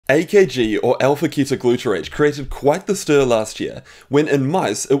AKG, or alpha-ketoglutarate, created quite the stir last year, when in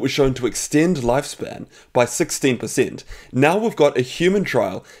mice it was shown to extend lifespan by 16%. Now we've got a human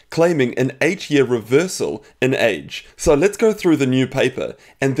trial claiming an 8-year reversal in age. So let's go through the new paper,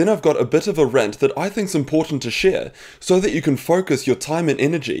 and then I've got a bit of a rant that I think is important to share, so that you can focus your time and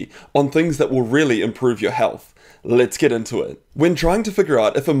energy on things that will really improve your health. Let's get into it. When trying to figure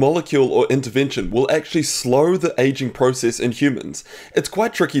out if a molecule or intervention will actually slow the aging process in humans, it's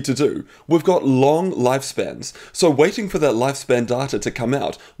quite tricky to do. We've got long lifespans, so waiting for that lifespan data to come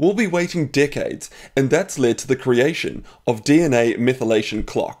out, we'll be waiting decades, and that's led to the creation of DNA methylation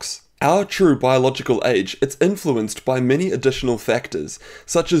clocks. Our true biological age, it's influenced by many additional factors,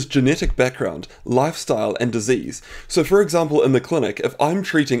 such as genetic background, lifestyle, and disease. So for example, in the clinic, if I'm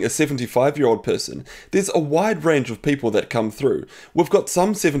treating a 75-year-old person, there's a wide range of people that come through. We've got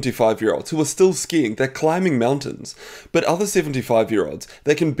some 75-year-olds who are still skiing, they're climbing mountains, but other 75-year-olds,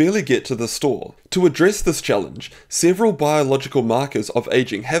 they can barely get to the store. To address this challenge, several biological markers of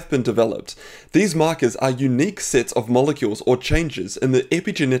aging have been developed. These markers are unique sets of molecules or changes in the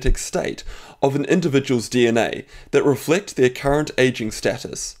epigenetic state of an individual's DNA that reflect their current aging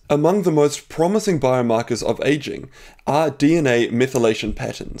status. Among the most promising biomarkers of aging are DNA methylation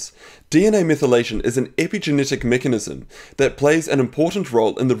patterns. DNA methylation is an epigenetic mechanism that plays an important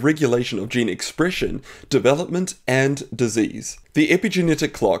role in the regulation of gene expression, development, and disease. The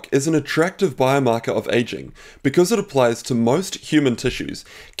epigenetic clock is an attractive biomarker of aging because it applies to most human tissues,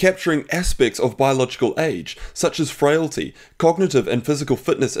 capturing aspects of biological age, such as frailty, cognitive and physical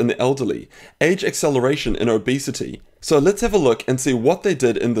fitness in the elderly, age acceleration and obesity. So let's have a look and see what they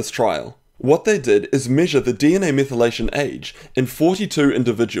did in this trial. What they did is measure the DNA methylation age in 42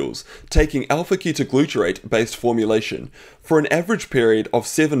 individuals taking alpha-ketoglutarate based formulation for an average period of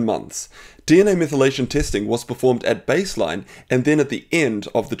 7 months. DNA methylation testing was performed at baseline and then at the end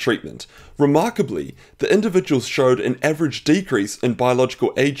of the treatment. Remarkably, the individuals showed an average decrease in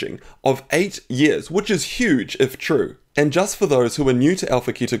biological aging of 8 years, which is huge if true. And just for those who are new to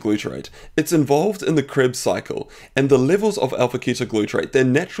alpha-ketoglutarate, it's involved in the Krebs cycle, and the levels of alpha-ketoglutarate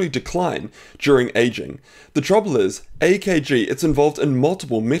then naturally decline during aging. The trouble is, AKG, it's involved in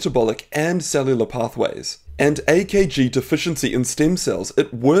multiple metabolic and cellular pathways. And AKG deficiency in stem cells,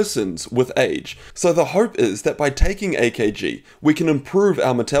 it worsens with age. So the hope is that by taking AKG, we can improve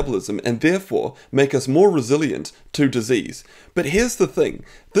our metabolism and therefore make us more resilient to disease. But here's the thing,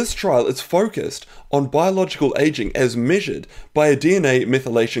 this trial is focused on biological aging as measured by a DNA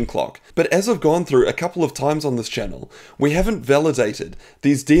methylation clock. But as I've gone through a couple of times on this channel, we haven't validated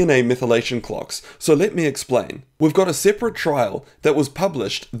these DNA methylation clocks, so let me explain. We've got a separate trial that was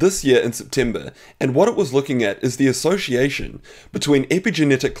published this year in September, and what it was looking at is the association between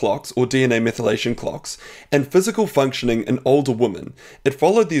epigenetic clocks or DNA methylation clocks and physical functioning in older women. It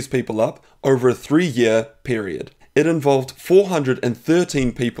followed these people up over a 3-year period. It involved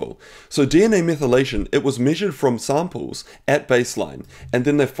 413 people. So DNA methylation, it was measured from samples at baseline, and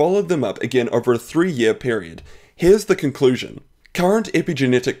then they followed them up again over a 3-year period. Here's the conclusion. Current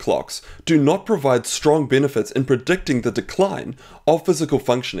epigenetic clocks do not provide strong benefits in predicting the decline of physical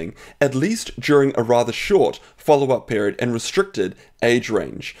functioning, at least during a rather short follow-up period and restricted age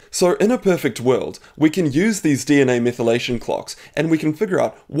range. So in a perfect world, we can use these DNA methylation clocks and we can figure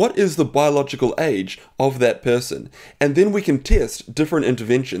out what is the biological age of that person. And then we can test different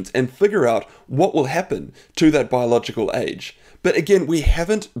interventions and figure out what will happen to that biological age. But again, we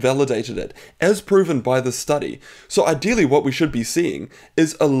haven't validated it, as proven by this study. So ideally what we should be seeing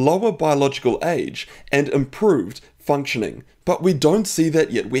is a lower biological age and improved functioning. But we don't see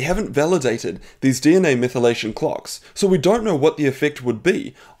that yet. We haven't validated these DNA methylation clocks. So we don't know what the effect would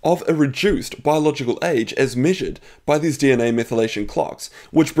be of a reduced biological age as measured by these DNA methylation clocks.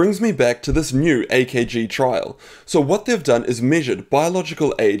 Which brings me back to this new AKG trial. So what they've done is measured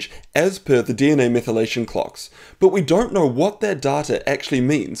biological age as per the DNA methylation clocks. But we don't know what that data actually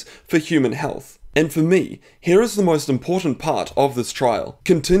means for human health. And for me, here is the most important part of this trial.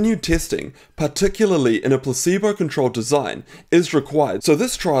 Continued testing, particularly in a placebo-controlled design, is required. So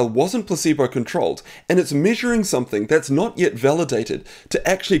this trial wasn't placebo-controlled, and it's measuring something that's not yet validated to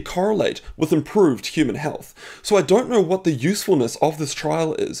actually correlate with improved human health. So I don't know what the usefulness of this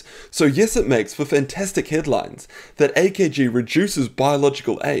trial is. So yes, it makes for fantastic headlines that AKG reduces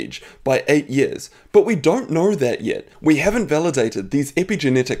biological age by 8 years, But we don't know that yet. We haven't validated these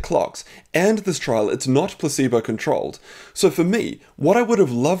epigenetic clocks, and this trial, it's not placebo-controlled. So for me, what I would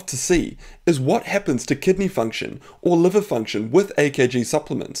have loved to see is what happens to kidney function or liver function with AKG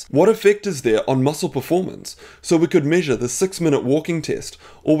supplements. What effect is there on muscle performance? So we could measure the 6-minute walking test,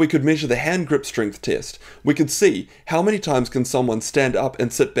 or we could measure the hand grip strength test. We could see how many times can someone stand up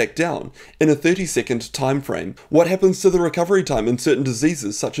and sit back down in a 30-second time frame. What happens to the recovery time in certain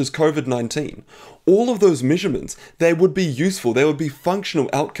diseases such as COVID-19? All of those measurements, they would be useful, they would be functional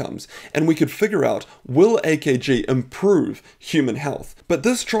outcomes, and we could figure out, will AKG improve human health? But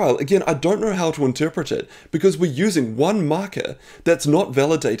this trial, again, I don't know how to interpret it because we're using one marker that's not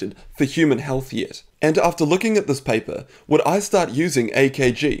validated for human health yet. And after looking at this paper, would I start using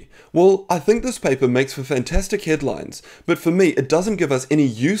AKG? Well, I think this paper makes for fantastic headlines, but for me it doesn't give us any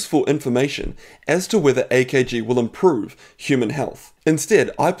useful information as to whether AKG will improve human health.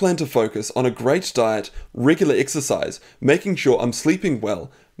 Instead, I plan to focus on a great diet, regular exercise, making sure I'm sleeping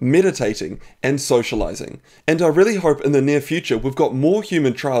well, meditating, and socializing. And I really hope in the near future we've got more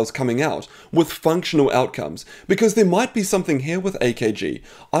human trials coming out with functional outcomes, because there might be something here with AKG.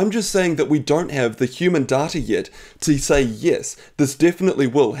 I'm just saying that we don't have the human data yet to say yes, this definitely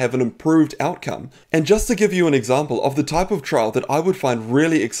will have an improved outcome. And just to give you an example of the type of trial that I would find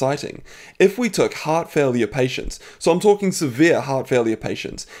really exciting, if we took heart failure patients, so I'm talking severe heart failure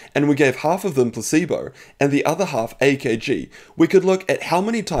patients, and we gave half of them placebo and the other half AKG, we could look at how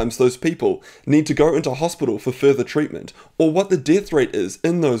many times those people need to go into hospital for further treatment, or what the death rate is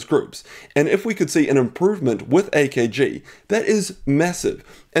in those groups. And if we could see an improvement with AKG, that is massive.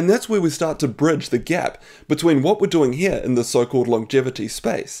 And that's where we start to bridge the gap between what we're doing here in the so-called longevity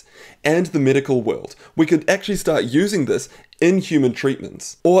space and the medical world. We could actually start using this in human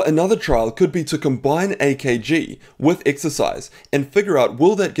treatments. Or another trial could be to combine AKG with exercise and figure out,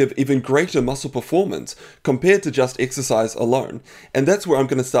 will that give even greater muscle performance compared to just exercise alone? And that's where I'm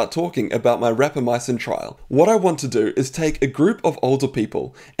going to start talking about my rapamycin trial. What I want to do is take a group of older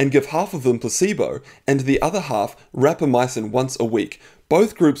people and give half of them placebo and the other half rapamycin once a week.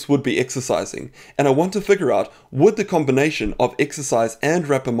 Both groups would be exercising, and I want to figure out, would the combination of exercise and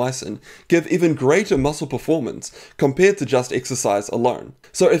rapamycin give even greater muscle performance compared to just exercise alone?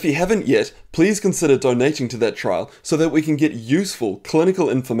 So if you haven't yet, please consider donating to that trial so that we can get useful clinical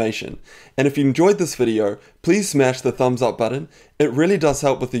information. And if you enjoyed this video, please smash the thumbs up button. It really does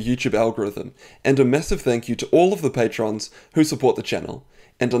help with the YouTube algorithm. And a massive thank you to all of the patrons who support the channel.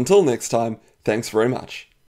 And until next time, thanks very much.